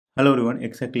Hello everyone,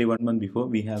 exactly 1 month before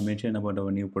we have mentioned about our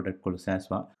new product called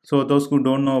SAASWA. So those who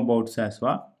don't know about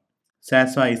SAASWA,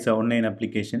 SAASWA is an online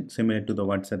application similar to the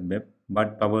WhatsApp web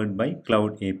but powered by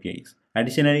cloud APIs.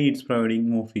 Additionally, it's providing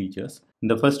more features.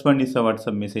 The first one is the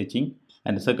WhatsApp messaging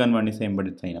and the second one is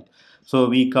embedded sign-up. So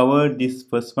we covered this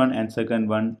first one and second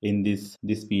one in this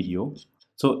video.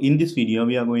 So in this video,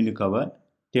 we are going to cover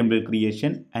template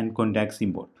creation and contacts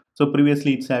import. So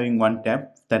previously it's having one tab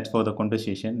that's for the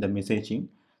conversation, the messaging.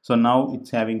 So now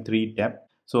it's having three tabs.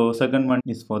 So second one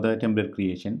is for the template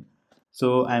creation.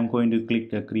 So I'm going to click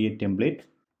the create template.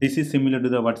 This is similar to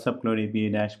the WhatsApp Cloud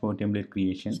API dashboard template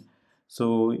creation.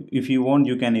 So if you want,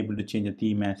 you can able to change the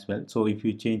theme as well. So if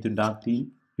you change the dark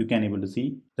theme, you can able to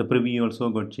see the preview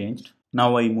also got changed.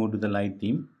 Now I move to the light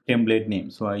theme, template name.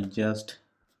 So I just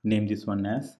name this one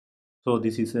as, so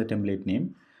this is a template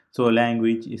name. So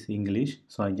language is English.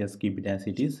 So I just keep it as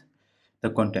it is. The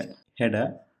content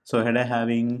header. So header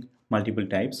having multiple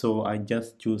types. So I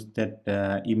just choose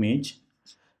that image.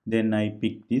 Then I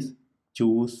pick this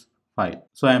choose file.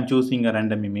 So I am choosing a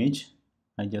random image.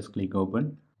 I just click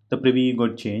open. The preview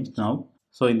got changed now.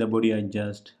 So in the body I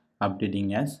just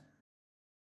updating as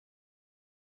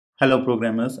hello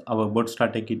programmers, our bot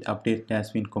starter kit update has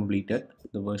been completed.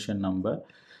 The version number.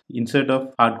 Instead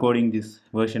of hard coding this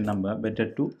version number, better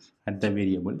to add the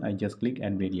variable. I just click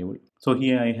add variable. So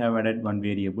here I have added one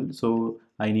variable. So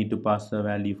I need to pass the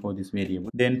value for this variable.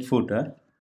 Then footer.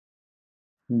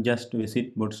 Just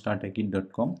visit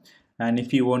botstarterkit.com, and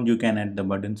if you want you can add the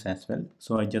buttons as well.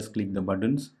 So I just click the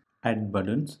buttons, add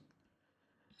buttons.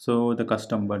 So the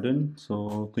custom button,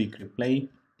 so quick reply.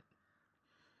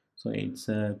 So it's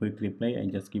a quick reply. I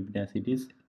just keep it as it is.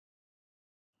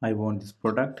 I want this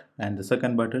product. And the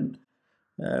second button,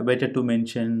 better to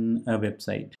mention a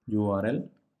website URL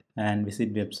and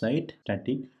visit website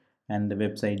static and the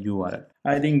website URL.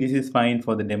 I think this is fine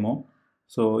for the demo.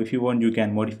 So if you want you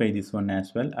can modify this one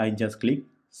as well. I just click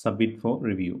submit for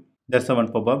review. That's the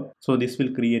one pop-up. So this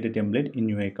will create a template in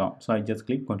your account. So I just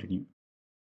click continue.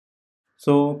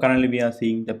 So currently we are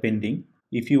seeing the pending.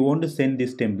 If you want to send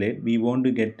this template, we want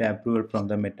to get the approval from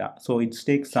the meta. So it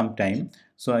takes some time.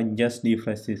 So I just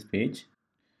refresh this page.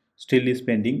 Still is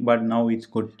pending, but now it's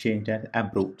got changed as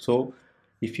approved. So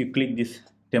if you click this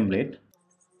template,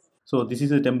 so this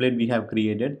is a template we have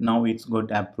created. Now it's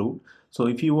got approved. So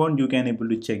if you want, you can able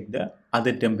to check the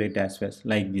other template as well,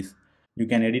 like this. You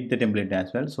can edit the template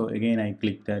as well. So again, I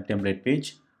click the template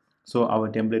page. So our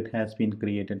template has been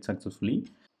created successfully.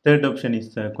 Third option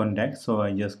is the contacts. So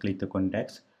I just click the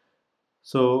contacts.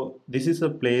 So this is a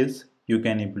place you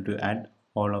can able to add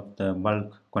all of the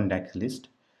bulk contacts list.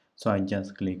 So I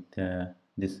just click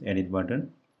this edit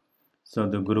button. So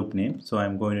the group name, so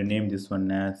I'm going to name this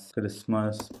one as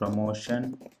Christmas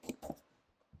promotion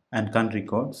and country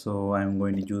code. So I'm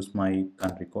going to use my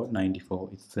country code 94,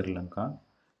 it's Sri Lanka.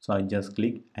 So I just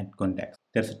click add contacts.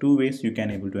 There's two ways you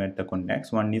can able to add the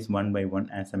contacts. One is one by one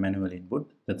as a manual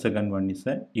input. The second one is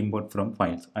a import from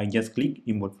files. I just click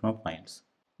import from files.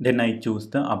 Then I choose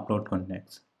the upload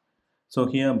contacts. So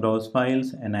here browse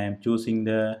files and I am choosing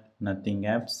the nothing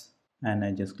apps and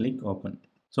I just click open.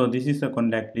 So this is the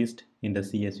contact list in the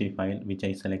CSV file which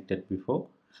I selected before.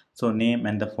 So name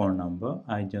and the phone number.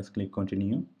 I just click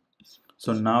continue.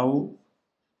 So now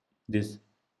this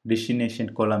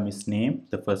destination column is name,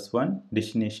 the first one.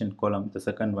 Destination column, the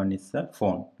second one is the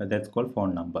phone. That's called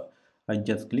phone number. I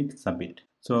just click submit.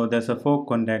 So there's a 4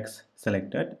 contacts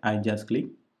selected. I just click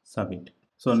submit.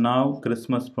 So now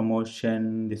Christmas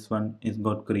promotion, this one is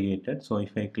got created. So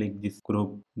if I click this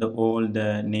group, all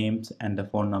the names and the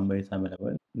phone number is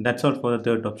available. That's all for the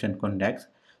third option, contacts.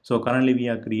 So currently we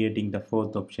are creating the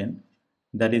fourth option,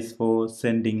 that is for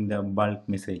sending the bulk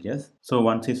messages. So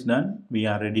once it's done, we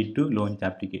are ready to launch the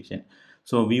application.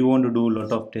 So we want to do a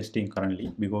lot of testing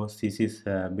currently because this is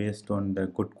based on the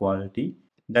good quality.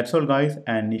 That's all guys,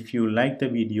 and if you like the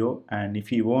video and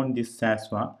if you want this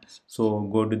SAASWA, so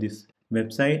go to this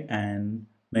website and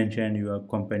mention your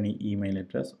company email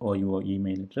address or your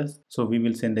email address. So we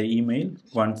will send the email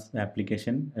once the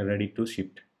application is ready to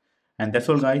ship. And that's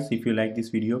all guys. If you like this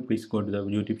video, please go to the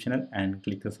YouTube channel and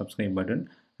click the subscribe button,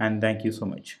 and thank you so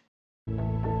much.